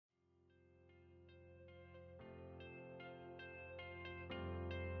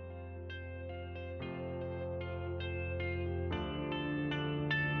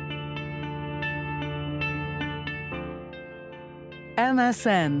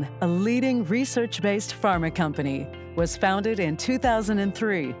MSN, a leading research-based pharma company, was founded in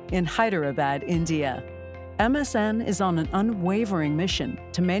 2003 in Hyderabad, India. MSN is on an unwavering mission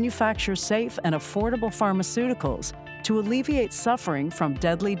to manufacture safe and affordable pharmaceuticals to alleviate suffering from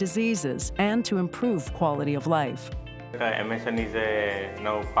deadly diseases and to improve quality of life. MSN is a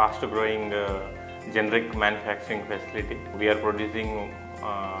now fast-growing generic manufacturing facility. We are producing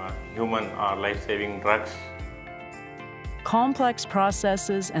human or life-saving drugs. Complex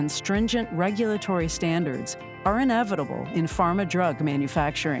processes and stringent regulatory standards are inevitable in pharma drug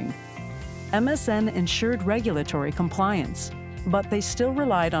manufacturing. MSN ensured regulatory compliance, but they still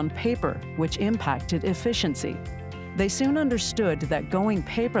relied on paper, which impacted efficiency. They soon understood that going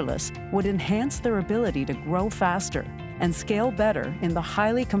paperless would enhance their ability to grow faster and scale better in the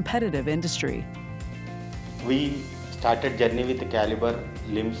highly competitive industry. We started journey with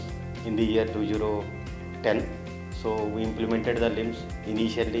CaliberLIMS in the year 2010. So we implemented the LIMS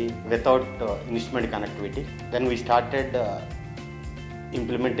initially without instrument connectivity. Then we started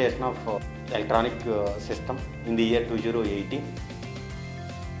implementation of electronic system in the year 2018.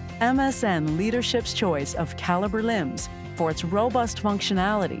 MSN leadership's choice of CaliberLIMS for its robust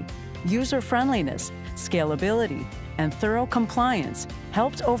functionality, user-friendliness, scalability, and thorough compliance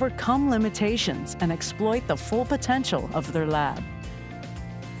helped overcome limitations and exploit the full potential of their lab.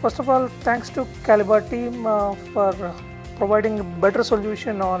 First of all, thanks to Caliber team for providing a better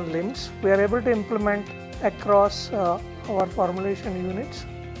solution on LIMS. We are able to implement across our formulation units.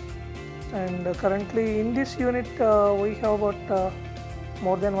 And currently in this unit, we have about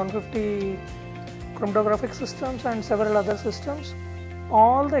more than 150 chromatographic systems and several other systems.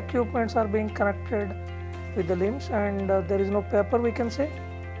 All the equipments are being connected with the LIMS, and there is no paper, we can say.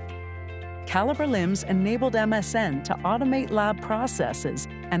 CaliberLIMS enabled MSN to automate lab processes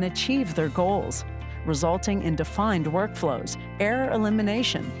and achieve their goals, resulting in defined workflows, error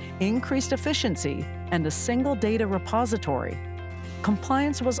elimination, increased efficiency, and a single data repository.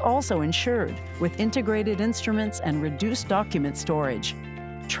 Compliance was also ensured with integrated instruments and reduced document storage.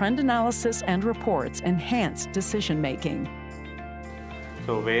 Trend analysis and reports enhanced decision-making.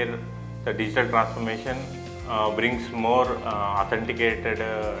 So where the digital transformation brings more authenticated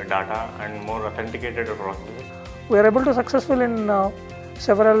data and more authenticated processes. We are able to successful in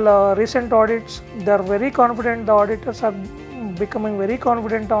several recent audits. They are very confident, the auditors are becoming very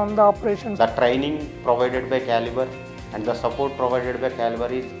confident on the operations. The training provided by Caliber and the support provided by Caliber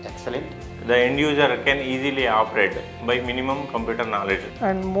is excellent. The end user can easily operate by minimum computer knowledge.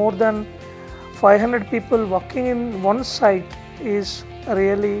 And more than 500 people working in one site is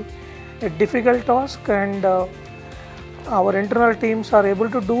really a difficult task, and our internal teams are able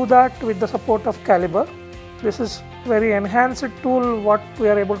to do that with the support of Caliber. This is very enhanced tool what we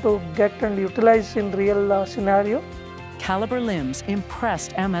are able to get and utilize in real scenario. CaliberLIMS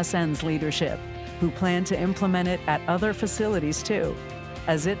impressed MSN's leadership, who plan to implement it at other facilities too,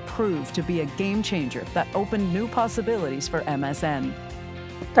 as it proved to be a game changer that opened new possibilities for MSN.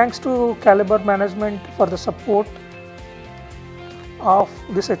 Thanks to Caliber management for the support of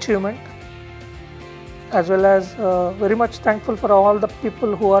this achievement, as well as very much thankful for all the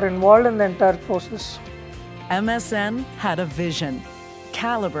people who are involved in the entire process. MSN had a vision.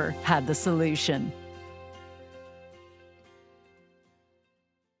 Caliber had the solution.